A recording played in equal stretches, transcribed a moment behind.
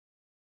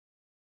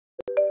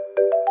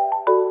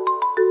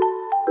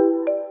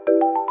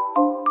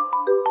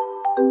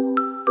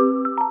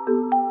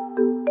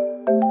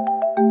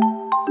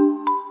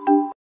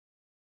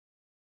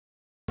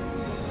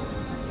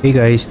Hey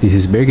guys, this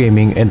is Bear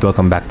Gaming and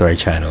welcome back to our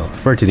channel.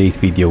 For today's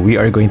video, we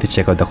are going to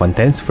check out the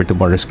contents for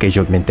tomorrow's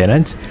scheduled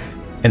maintenance,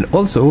 and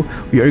also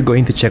we are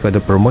going to check out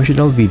the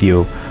promotional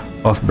video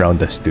of Brown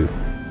Dust 2.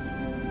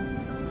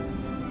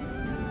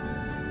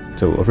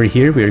 So over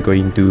here, we are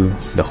going to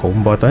the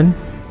home button,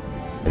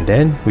 and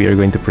then we are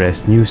going to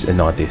press news and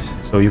notice.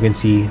 So you can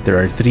see there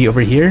are three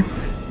over here,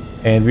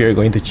 and we are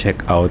going to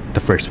check out the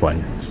first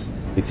one.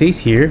 It says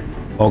here,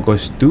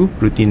 August 2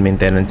 routine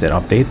maintenance and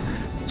update.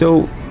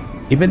 So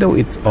even though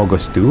it's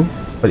August 2,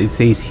 but it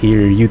says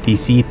here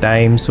UTC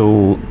time,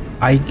 so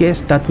I guess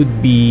that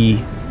would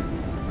be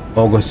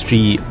August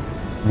 3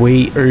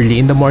 way early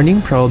in the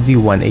morning, probably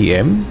 1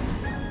 AM.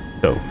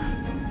 So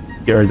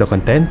here are the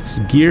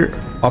contents: gear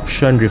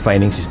option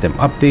refining system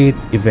update,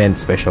 event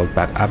special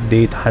pack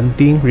update,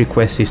 hunting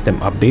request system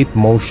update,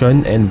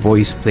 motion and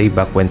voice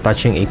playback when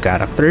touching a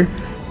character,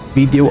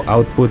 video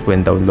output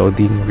when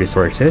downloading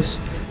resources,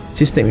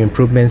 system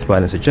improvements,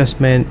 balance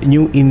adjustment,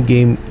 new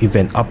in-game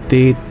event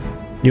update,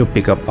 new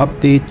pickup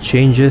update,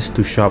 changes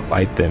to shop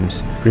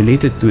items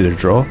related to the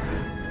draw,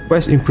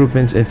 quest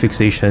improvements and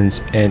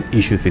fixations, and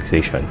issue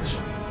fixations.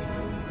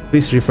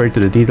 Please refer to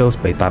the details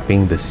by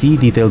tapping the See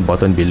Detail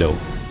button below.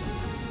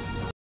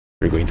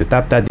 We're going to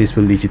tap that. This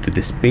will lead you to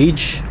this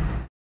page.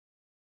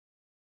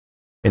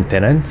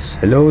 Maintenance.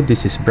 Hello,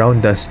 this is Brown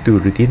Dust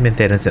 2. Routine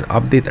maintenance and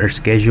update are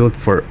scheduled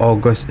for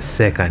August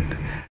 2nd.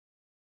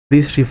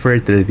 Please refer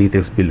to the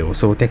details below.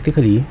 So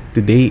technically,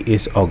 today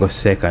is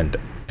August 2nd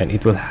and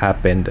it will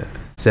happen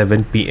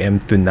 7 PM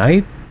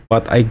tonight,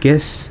 but I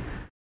guess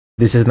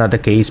this is not the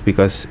case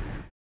because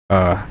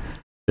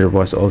there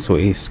was also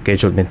a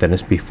scheduled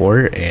maintenance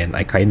before and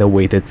I kind of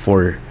waited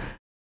for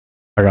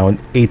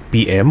around 8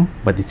 PM,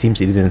 but it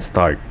seems it didn't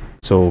start.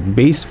 So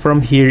based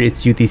from here,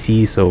 it's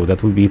UTC, so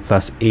that would be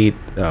plus 8.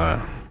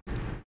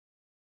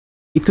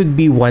 It could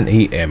be 1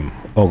 AM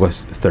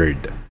August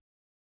 3rd.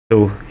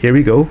 So here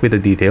we go with the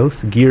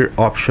details. Gear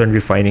option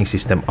refining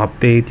system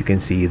update. You can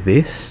see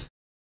this.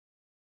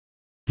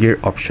 Gear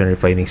option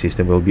refining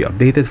system will be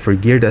updated for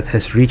gear that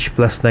has reached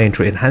plus 9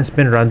 through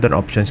enhancement. Random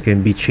options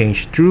can be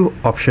changed through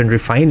option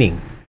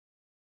refining.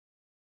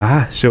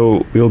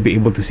 So we'll be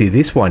able to see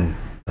this one.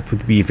 That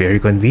would be very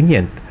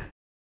convenient.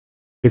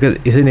 Because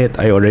isn't it,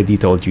 I already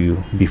told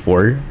you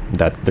before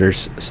that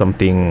there's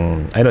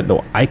something, I don't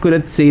know, I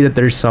couldn't say that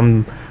there's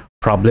some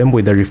problem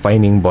with the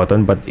refining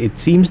button, but it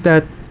seems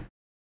that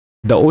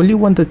the only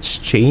one that's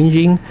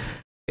changing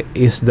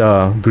is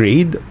the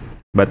grade.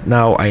 But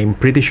now I'm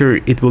pretty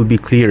sure it will be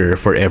clearer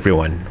for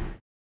everyone.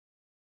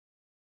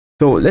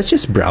 So let's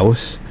just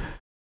browse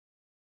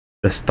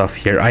the stuff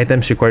here.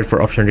 Items required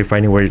for option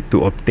refining, where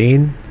to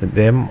obtain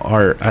them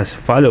are as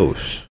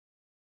follows.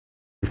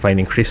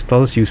 Refining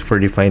crystals used for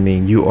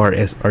refining UR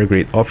SR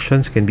grade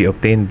options can be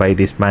obtained by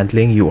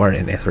dismantling UR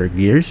and SR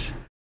gears.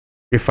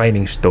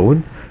 Refining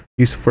stone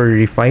used for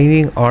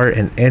refining R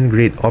and N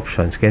grade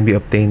options can be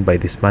obtained by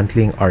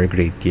dismantling R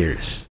grade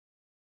gears.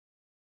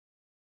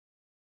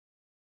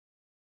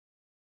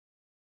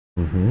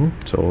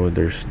 So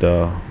there's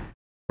the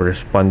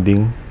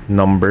corresponding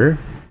number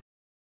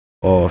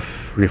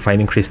of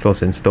refining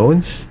crystals and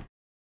stones.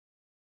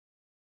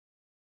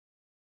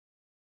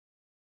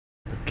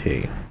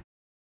 Okay.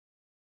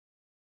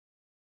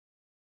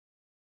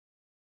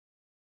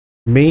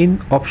 Main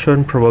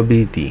option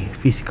probability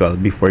physical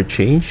before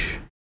change.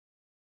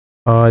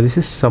 This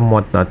is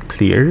somewhat not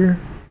clear.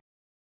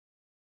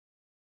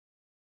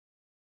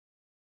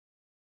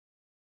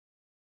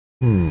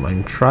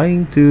 I'm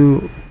trying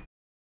to.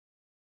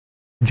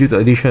 Due to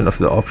addition of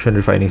the option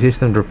refining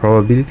system, the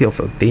probability of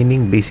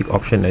obtaining basic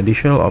option and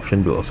additional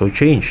option will also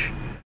change.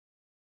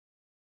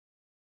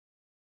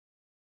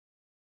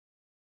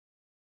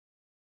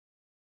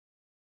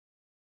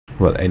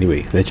 Well,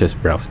 anyway, let's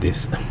just browse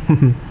this.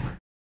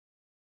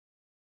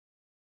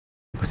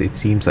 Because it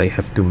seems I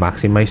have to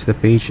maximize the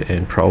page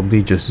and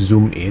probably just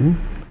zoom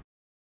in.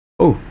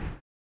 Oh,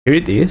 here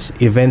it is.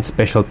 Event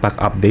special pack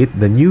update.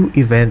 The new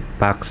event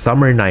pack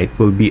Summer Night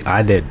will be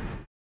added.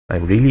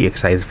 I'm really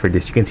excited for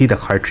this. You can see the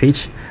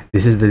cartridge.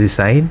 This is the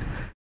design.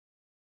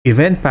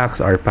 Event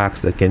packs are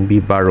packs that can be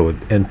borrowed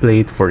and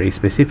played for a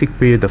specific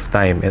period of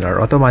time and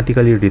are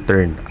automatically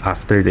returned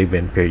after the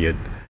event period.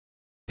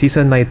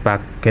 Season Night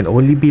pack can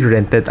only be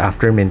rented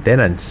after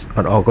maintenance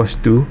on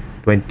August 2,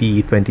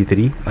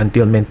 2023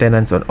 until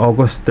maintenance on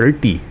August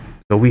 30.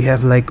 So we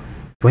have like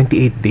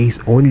 28 days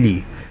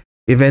only.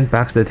 Event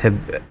packs that have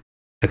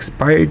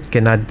expired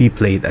cannot be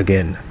played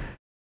again.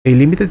 A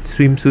limited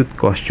swimsuit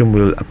costume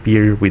will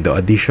appear with the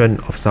addition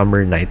of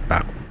Summer Night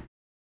pack.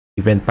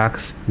 Event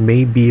packs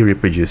may be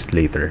reproduced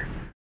later.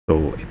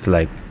 So it's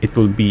like it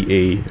will be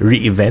a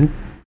re-event.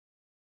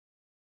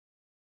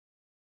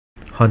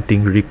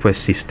 Hunting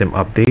request system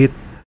update.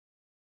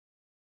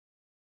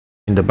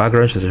 In the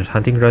background, such as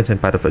hunting runs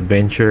and path of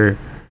adventure.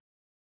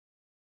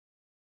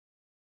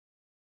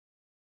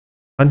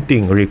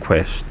 Hunting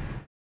request.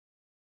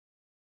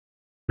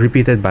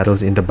 Repeated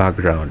battles in the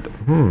background.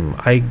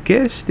 I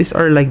guess these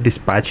are like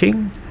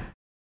dispatching.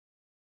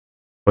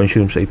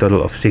 Consumes a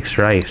total of 6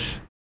 rice.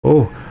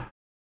 Oh,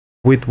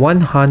 With one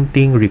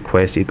hunting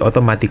request, it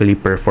automatically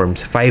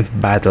performs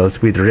 5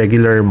 battles with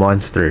regular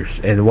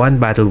monsters and 1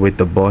 battle with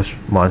the boss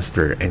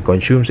monster and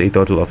consumes a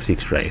total of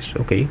 6 rice.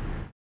 Okay.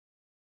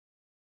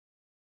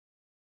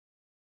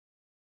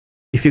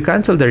 If you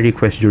cancel the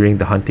request during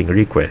the hunting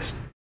request,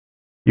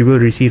 you will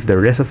receive the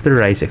rest of the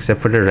rice except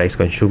for the rice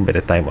consumed by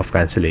the time of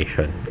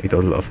cancellation. A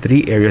total of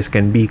 3 areas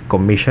can be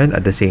commissioned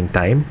at the same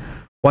time.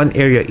 1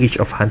 area each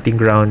of Hunting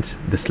Grounds,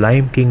 the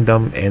Slime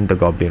Kingdom, and the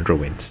Goblin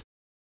Ruins.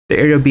 The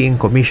area being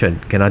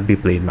commissioned cannot be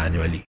played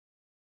manually.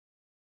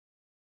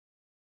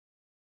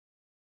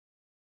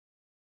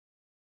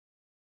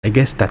 I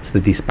guess that's the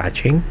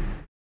dispatching.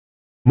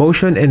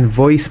 Motion and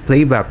voice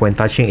playback when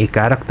touching a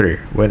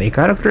character. When a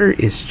character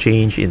is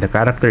changed in the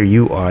character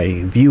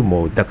UI view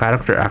mode, the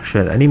character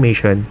action,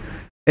 animation,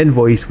 and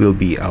voice will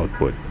be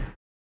output.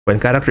 When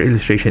character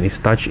illustration is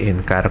touched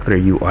in character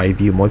UI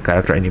view mode,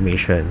 character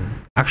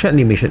animation, action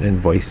animation, and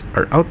voice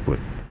are output.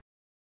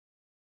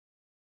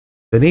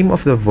 The name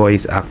of the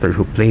voice actor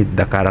who played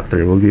the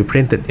character will be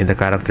printed in the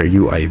character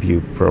UI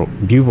view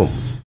mode.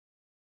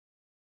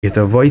 If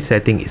the voice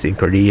setting is in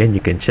Korean, you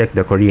can check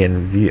the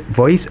Korean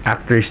voice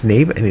actor's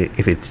name, and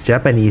if it's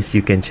Japanese,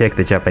 you can check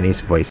the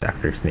Japanese voice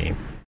actor's name.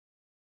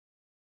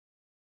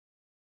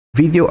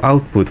 Video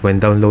output when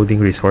downloading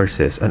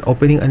resources. An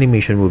opening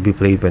animation will be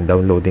played when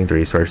downloading the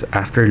resource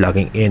after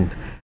logging in.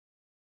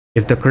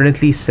 If the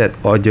currently set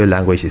audio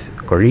language is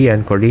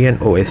Korean, Korean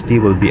OST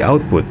will be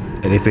output,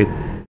 and if it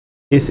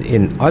is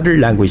in other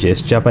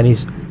languages,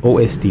 Japanese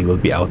OST will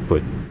be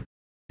output.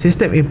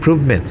 System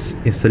improvements.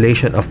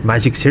 Installation of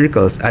magic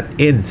circles at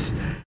inns.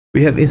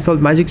 We have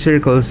installed magic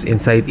circles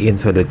inside inn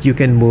so that you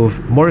can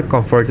move more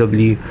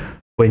comfortably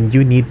when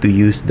you need to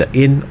use the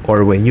inn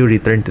or when you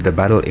return to the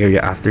battle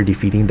area after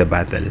defeating the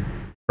battle.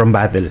 From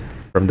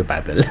the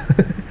battle.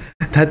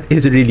 That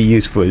is really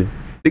useful.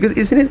 Because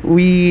isn't it,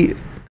 we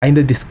kind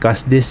of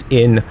discussed this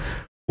in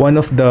one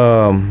of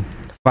the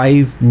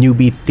 5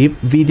 newbie tip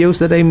videos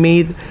that I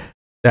made,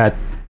 that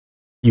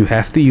you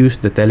have to use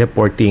the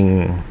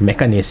teleporting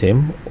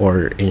mechanism,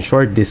 or in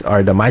short, these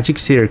are the magic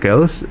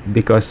circles,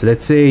 because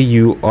let's say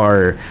you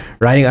are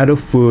running out of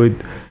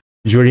food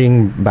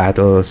during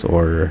battles,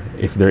 or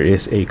if there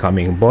is a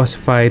coming boss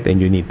fight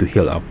and you need to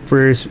heal up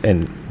first,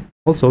 and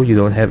also you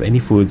don't have any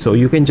food, so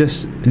you can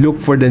just look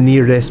for the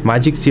nearest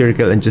magic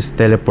circle and just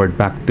teleport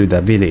back to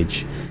the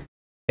village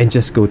and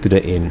just go to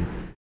the inn.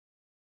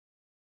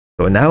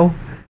 So now,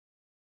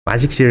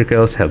 magic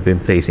circles have been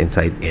placed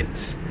inside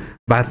inns.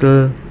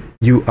 Battle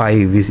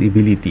UI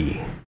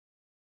visibility.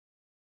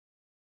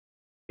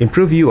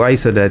 Improve UI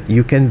so that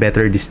you can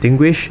better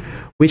distinguish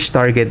which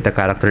target the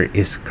character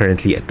is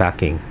currently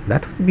attacking.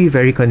 That would be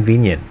very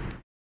convenient.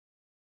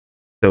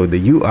 So the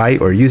UI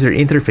or user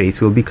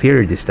interface will be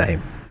clearer this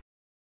time.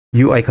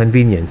 UI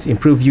convenience.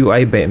 Improve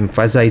UI by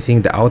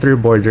emphasizing the outer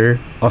border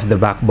of the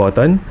back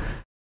button.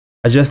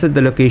 Adjusted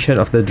the location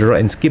of the draw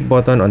and skip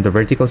button on the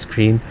vertical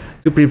screen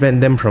to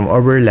prevent them from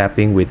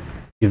overlapping with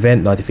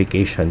event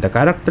notification. The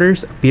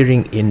characters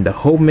appearing in the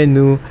home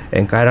menu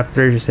and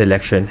character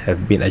selection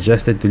have been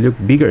adjusted to look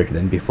bigger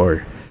than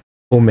before.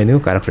 Home menu,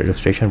 character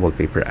illustration,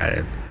 wallpaper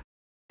added.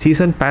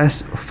 Season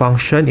pass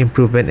function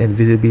improvement and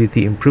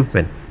visibility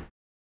improvement.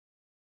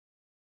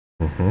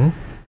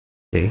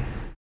 Okay.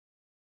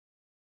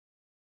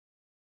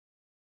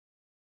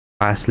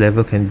 Pass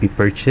level can be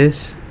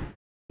purchased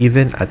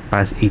even at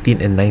pass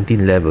 18 and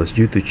 19 levels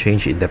due to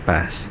change in the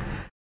pass.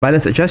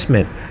 Balance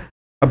adjustment.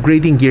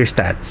 Upgrading gear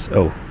stats.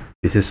 Oh,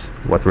 this is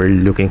what we're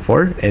looking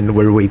for and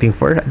we're waiting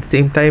for. At the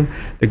same time,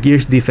 the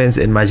gear's defense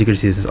and magic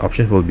resistance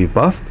option will be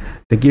buffed.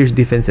 The gear's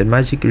defense and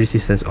magic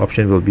resistance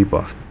option will be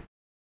buffed.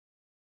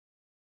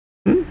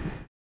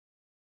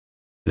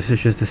 This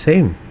is just the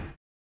same.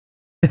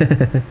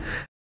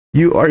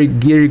 UR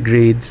gear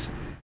grades.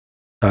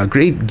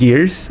 Grade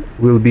gears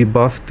will be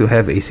buffed to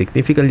have a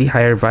significantly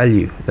higher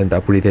value than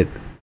the upgraded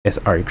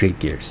SR grade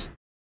gears.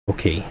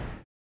 Okay.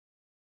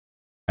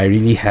 I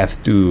really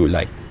have to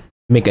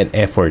make an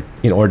effort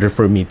in order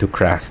for me to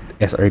craft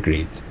SR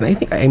grades. And I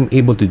think I'm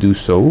able to do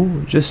so.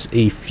 Just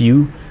a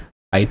few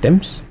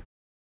items.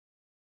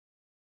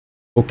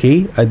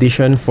 Okay,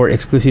 addition for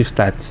exclusive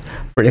stats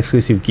for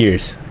exclusive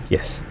gears.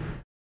 Yes,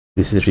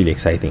 this is really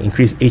exciting.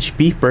 Increase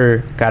HP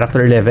per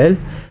character level.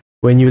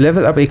 When you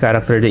level up a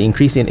character, the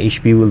increase in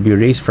HP will be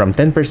raised from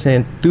 10%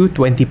 to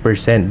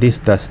 20%. This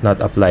does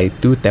not apply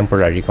to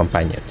temporary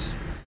companions.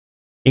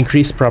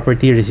 Increase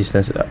property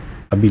resistance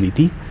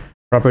ability.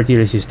 Property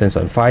resistance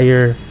on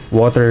fire,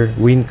 water,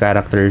 wind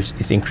characters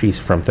is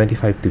increased from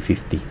 25 to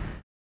 50.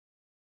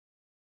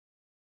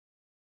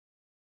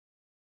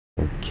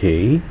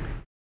 Okay.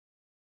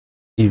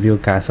 Evil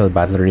Castle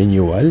Battle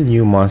Renewal.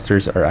 New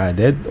monsters are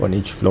added on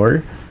each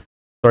floor.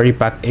 Story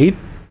Pack 8.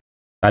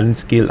 Talent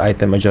skill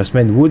item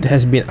adjustment. Wood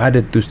has been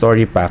added to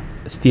Story Pack.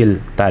 Still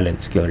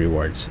talent skill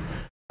rewards.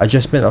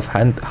 Adjustment of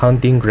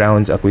Hunting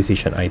Grounds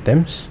acquisition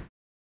items.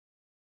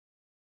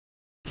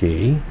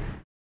 Okay.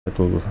 That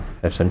will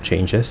have some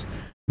changes.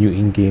 New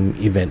in-game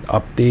event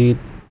update.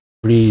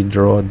 Free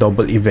draw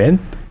double event.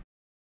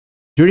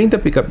 During the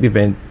pickup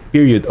event,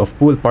 period of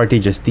Pool Party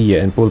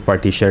Justia and Pool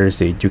Party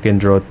Sherazade, you can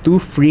draw 2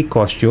 free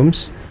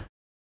costumes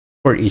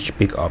for each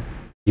pickup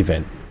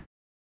event.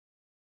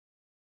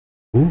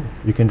 Ooh,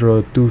 you can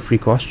draw 2 free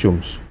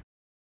costumes.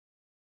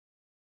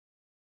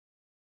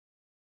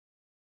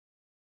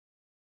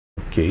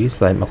 Okay,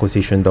 Slime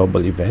Acquisition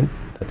Double event.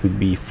 That would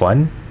be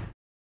fun.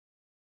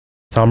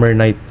 Summer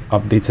Night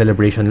Update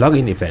Celebration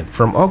Login event.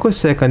 From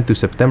August 2nd to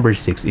September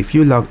 6th, if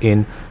you log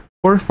in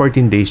for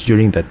 14 days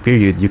during that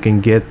period, you can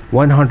get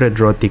 100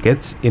 draw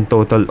tickets in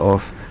total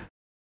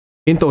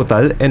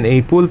and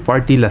a Pool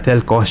Party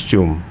Lathel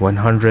costume.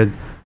 100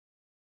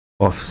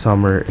 of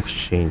Summer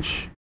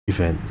Exchange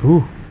event.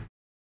 Ooh.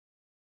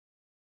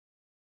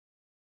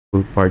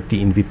 Pool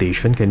Party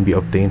Invitation can be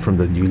obtained from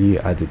the newly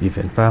added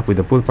event pack. With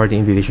the Pool Party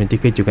Invitation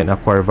ticket, you can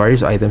acquire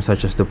various items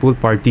such as the Pool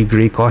Party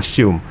Grey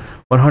costume,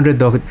 100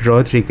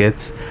 draw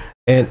tickets,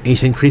 and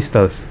Asian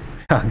crystals.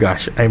 Oh,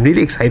 gosh, I'm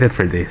really excited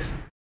for this.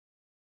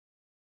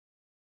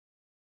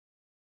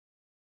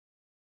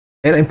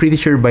 And I'm pretty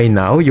sure by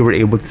now you were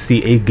able to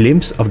see a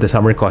glimpse of the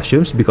summer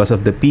costumes because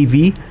of the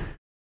PV.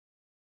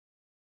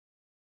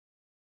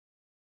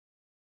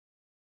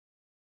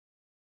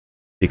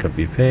 Pickup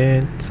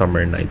event,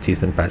 Summer Night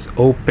Season Pass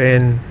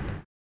open.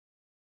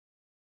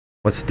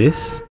 What's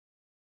this?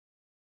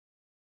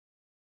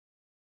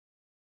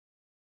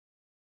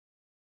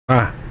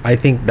 Ah, I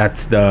think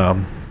that's the,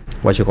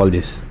 what you call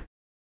this?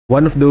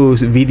 One of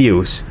those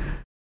videos.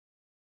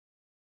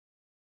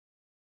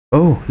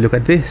 Oh, look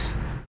at this.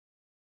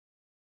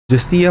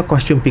 Justia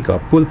costume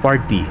pickup, Pool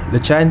Party. The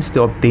chance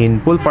to obtain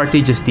Pool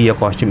Party Justia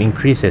costume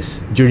increases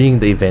during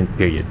the event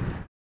period.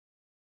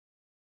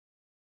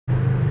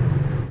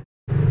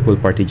 Pool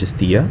Party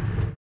Justia.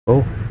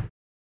 Oh.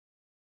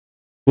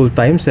 Full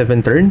time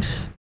 7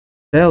 turns.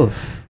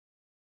 Self.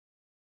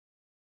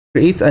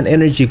 Creates an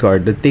energy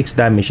guard that takes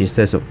damage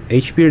instead of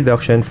HP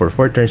reduction for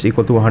 4 turns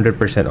equal to 100%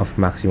 of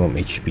maximum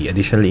HP.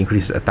 Additionally,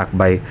 increases attack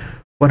by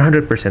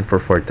 100% for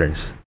 4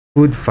 turns.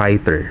 Food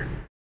Fighter.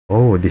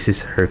 Oh, this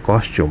is her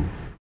costume.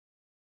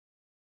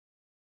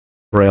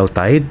 Royal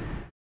Tide.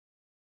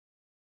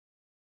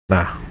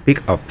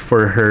 Pick up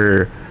for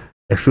her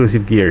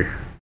exclusive gear.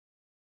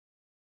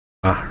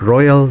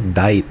 Royal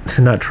Diet,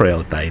 not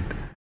Royal Tide.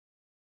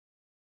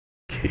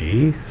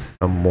 Okay,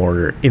 some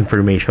more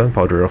information.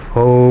 Powder of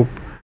Hope.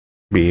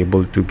 Be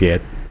able to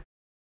get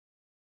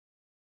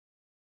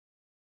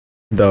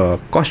the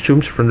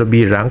costumes from the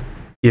B rank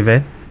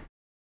event.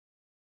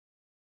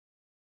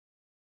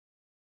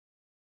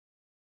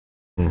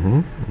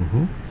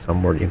 Some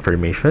more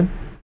information.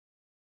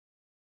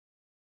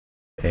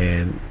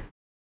 And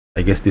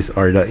I guess these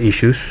are the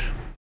issues.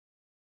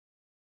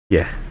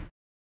 Yeah.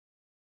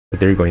 That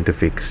they're going to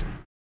fix.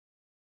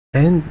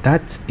 And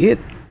that's it.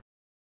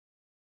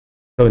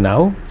 So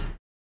now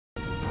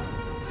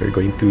we're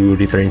going to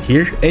return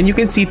here and you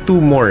can see 2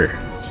 more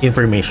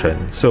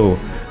information. So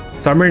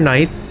Summer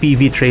Night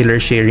PV trailer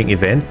sharing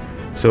event.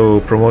 So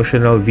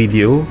promotional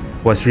video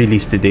was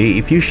released today.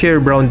 If you share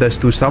Brown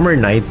Dust 2 Summer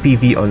Night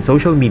PV on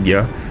social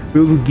media, we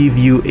will give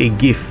you a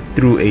gift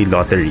through a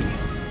lottery.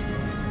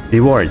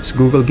 Rewards: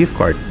 Google gift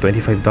card,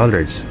 $25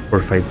 for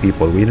 5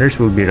 people. Winners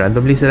will be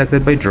randomly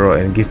selected by draw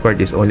and gift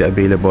card is only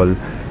available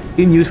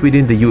in use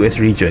within the US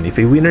region. If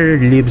a winner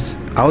lives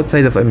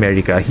outside of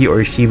America, he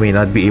or she may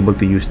not be able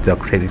to use the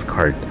credit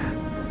card.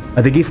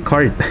 The gift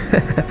card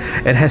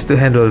and has to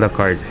handle the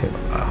card.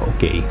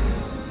 Okay,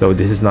 so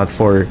this is not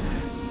for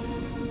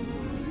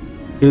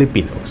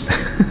Filipinos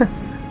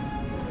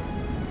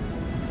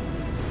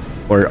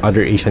or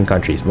other Asian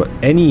countries, but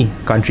any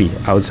country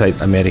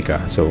outside America.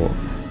 So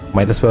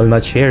might as well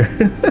not share.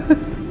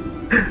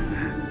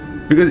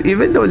 Because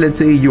even though, let's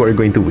say you are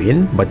going to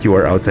win, but you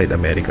are outside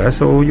America,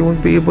 so you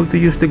won't be able to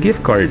use the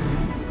gift card.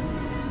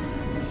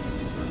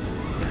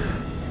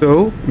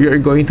 So we are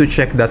going to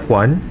check that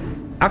one.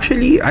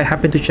 Actually, I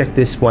happened to check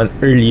this one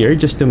earlier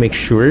just to make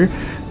sure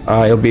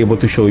I'll be able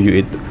to show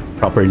you it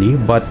properly,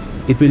 but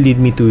it will lead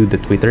me to the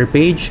Twitter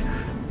page.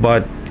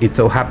 But it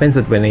so happens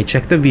that when I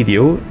check the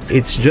video,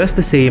 it's just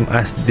the same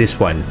as this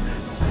one.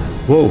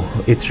 Whoa,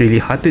 it's really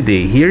hot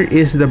today. Here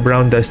is the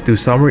Brown Dust 2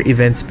 Summer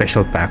Event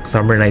Special Pack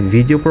Summer Night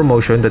video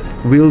promotion that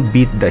will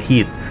beat the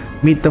heat.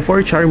 Meet the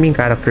 4 charming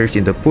characters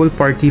in the pool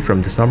party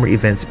from the Summer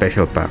Event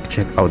Special Pack.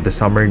 Check out the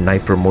Summer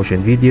Night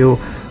promotion video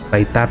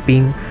by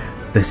tapping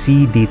the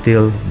See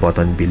Detail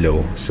button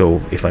below.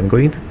 So if I'm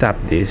going to tap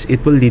this,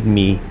 it will lead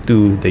me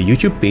to the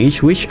YouTube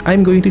page, which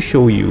I'm going to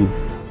show you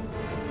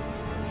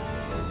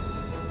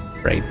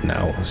right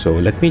now. So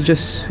let me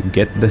just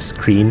get the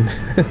screen,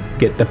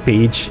 get the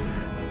page.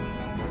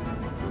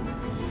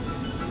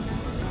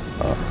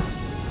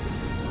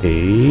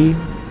 Okay.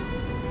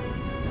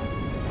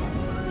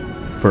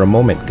 For a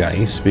moment,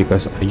 guys,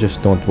 because I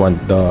just don't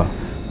want the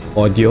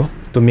audio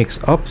to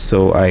mix up,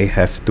 so I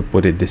have to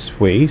put it this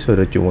way so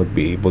that you won't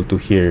be able to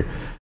hear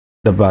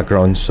the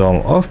background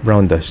song of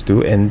Brown Dust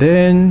 2. And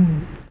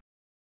then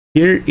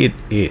here it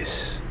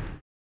is.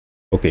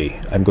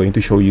 Okay, I'm going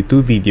to show you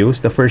 2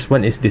 videos. The first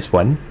one is this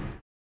one.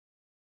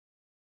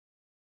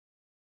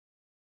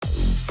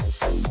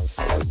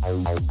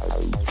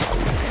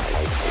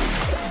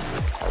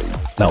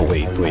 Now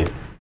wait.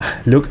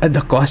 Look at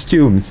the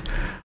costumes.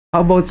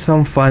 How about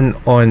some fun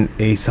on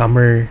a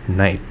summer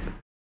night?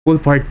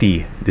 Pool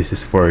party. This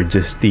is for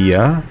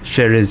Justia,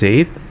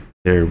 Sherazade.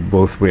 They're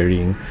both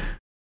wearing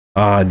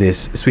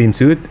this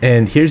swimsuit.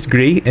 And here's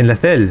Gray and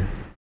Lathel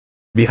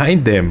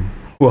behind them.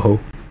 Whoa.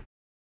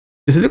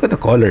 Just look at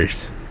the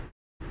colors.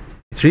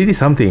 It's really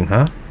something,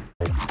 huh?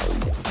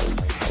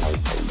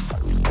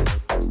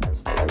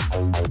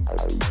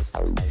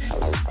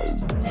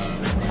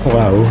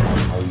 Wow.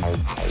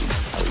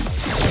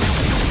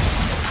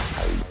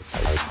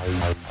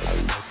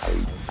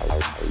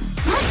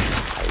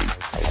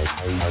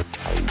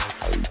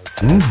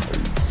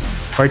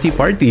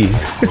 Party.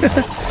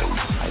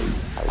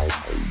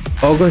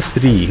 August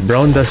 3,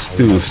 Brown Dust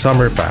 2,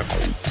 Summer Pack,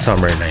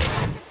 Summer Night.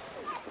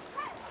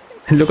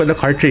 And look at the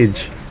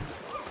cartridge.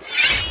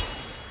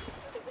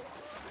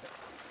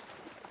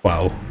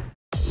 Wow.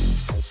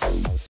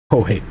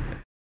 Oh wait.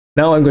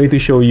 Now I'm going to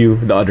show you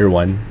the other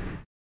one.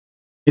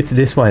 It's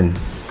this one.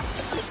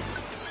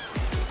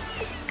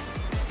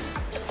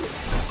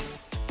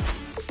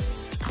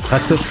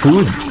 Lots of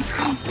food.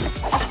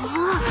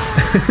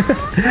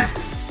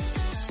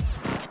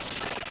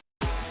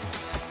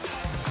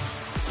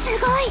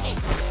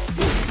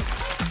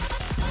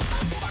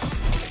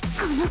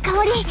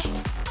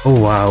 Oh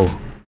wow.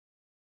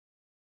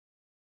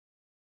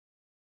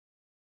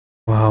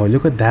 Wow,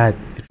 look at that.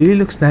 It really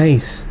looks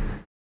nice.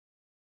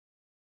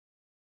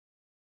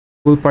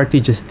 Pool Party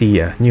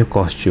Justia, new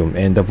costume,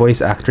 and the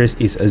voice actress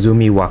is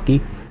Azumi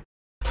Waki.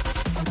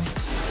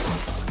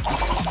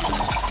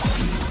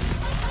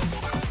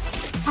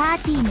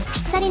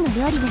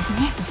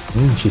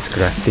 She's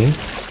crafting.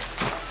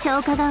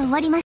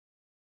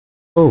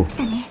 Oh,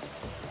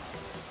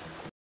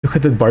 look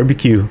at that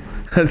barbecue.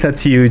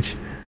 That's huge.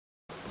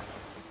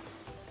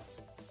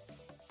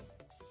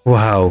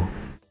 Wow.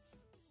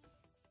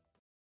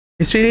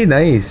 It's really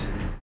nice.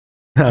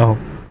 Now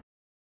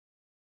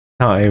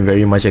I'm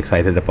very much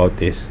excited about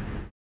this.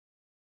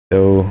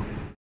 So,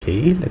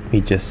 okay, let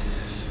me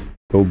just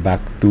go back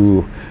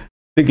to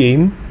the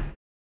game.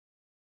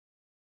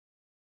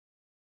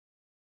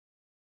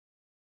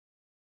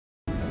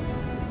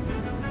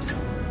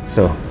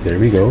 So, there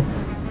we go.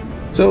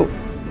 So,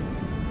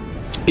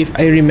 if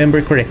I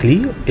remember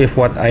correctly, if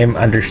what I'm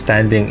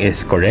understanding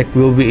is correct,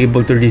 we'll be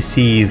able to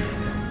receive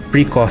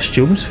free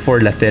costumes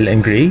for Lathel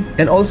and Gray.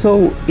 And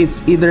also,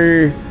 it's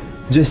either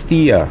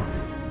Justia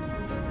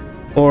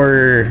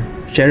or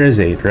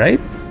Sherazade, right?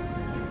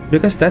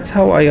 Because that's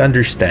how I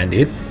understand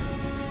it.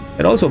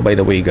 And also, by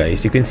the way,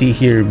 guys, you can see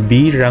here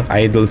B rank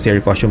idol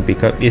series costume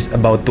pickup is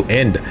about to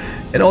end.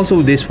 And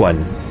also this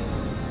one.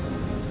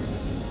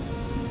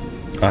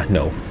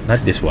 No, not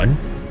this one.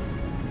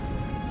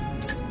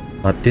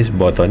 Not this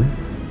button.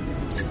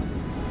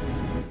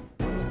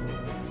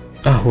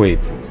 Wait.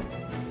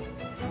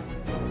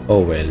 Oh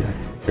well,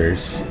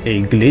 there's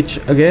a glitch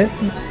again.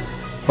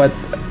 But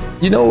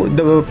you know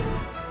the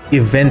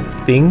event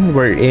thing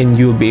wherein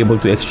you'll be able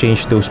to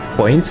exchange those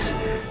points,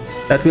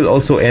 that will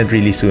also end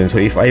really soon. So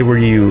if I were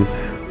you,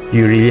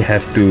 you really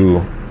have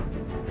to...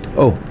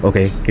 Oh,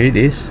 okay, here it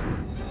is.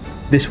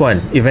 This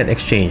one, event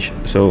exchange.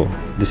 So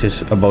this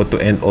is about to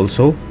end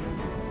also.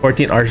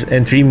 14 hours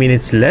and 3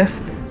 minutes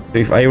left. So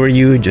if I were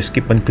you, just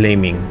keep on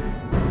claiming,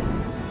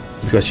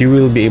 because you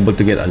will be able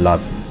to get a lot.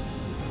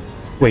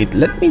 Wait,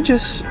 let me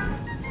just...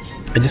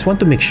 I just want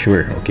to make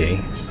sure, okay?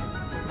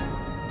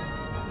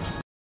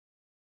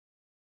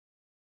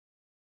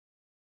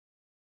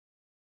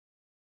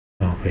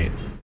 Oh, wait.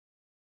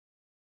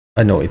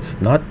 No,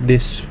 it's not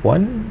this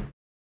one,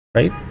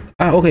 right?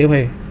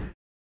 Okay.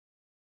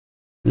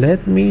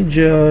 Let me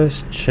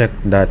just check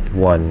that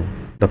one,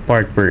 the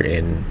part we're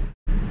in.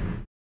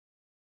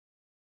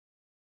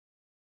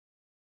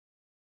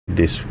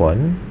 This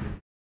one.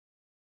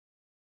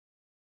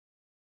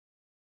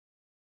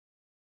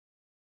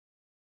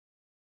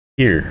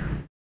 Here.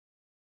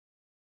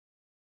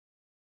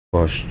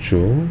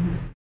 Costume.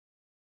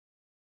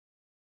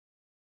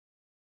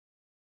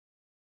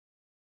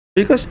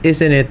 Because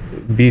isn't it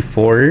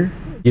before,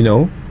 you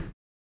know?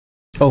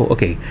 Oh,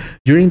 okay.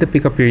 During the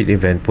pickup period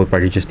event, Pool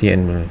Party Justia,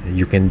 and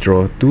you can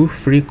draw 2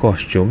 free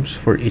costumes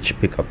for each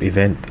pickup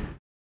event.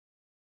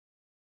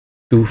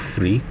 2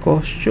 free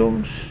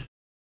costumes?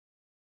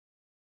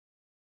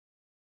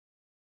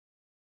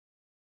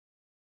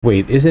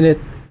 Wait, isn't it?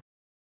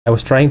 I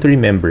was trying to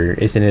remember,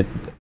 isn't it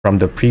from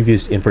the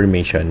previous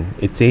information?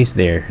 It says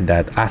there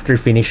that after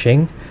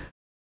finishing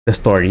the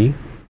story,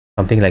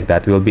 something like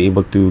that, we'll be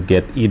able to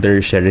get either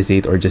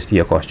Sherazade or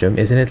Justia costume.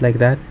 Isn't it like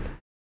that?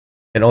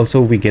 And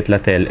also we get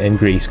Lathel and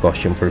Gray's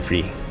costume for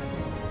free.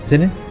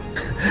 Isn't it?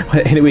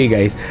 But anyway,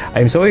 guys,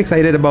 I'm so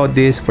excited about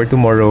this for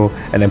tomorrow,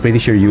 and I'm pretty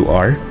sure you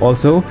are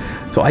also.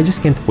 So I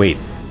just can't wait.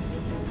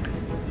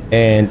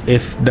 And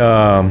if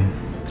the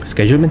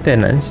scheduled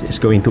maintenance is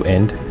going to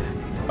end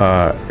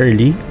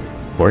early,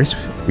 of course,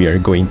 we are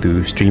going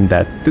to stream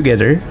that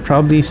together.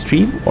 Probably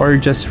stream or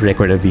just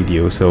record a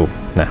video. So,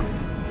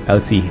 I'll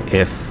see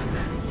if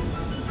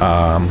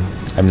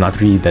I'm not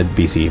really that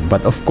busy,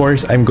 but of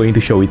course I'm going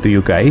to show it to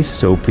you guys,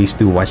 so please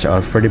do watch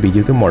out for the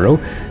video tomorrow.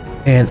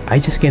 And I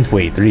just can't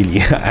wait,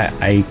 really.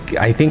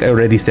 I think I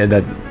already said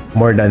that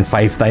more than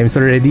 5 times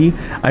already.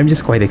 I'm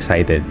just quite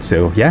excited.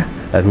 So yeah,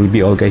 that will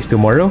be all guys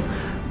tomorrow.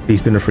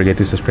 Please do not forget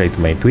to subscribe to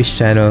my Twitch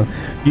channel,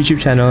 YouTube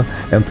channel,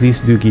 and please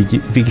do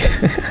give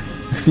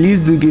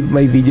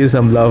my videos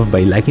some love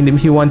by liking them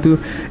if you want to.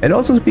 And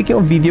also, speaking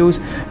of videos,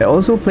 I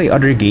also play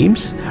other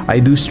games. I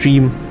do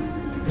stream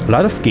a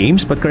lot of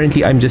games, but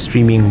currently I'm just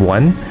streaming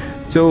one.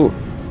 So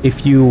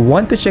if you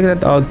want to check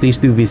that out, please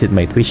do visit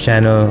my Twitch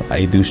channel.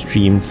 I do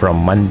stream from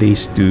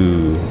Mondays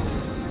to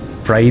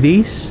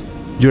Fridays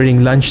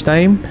during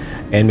lunchtime,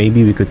 and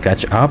maybe we could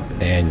catch up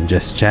and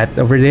just chat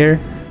over there.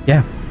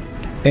 Yeah,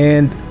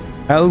 and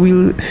I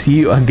will see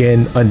you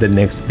again on the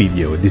next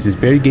video. This is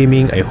Bear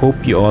Gaming. I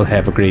hope you all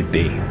have a great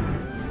day.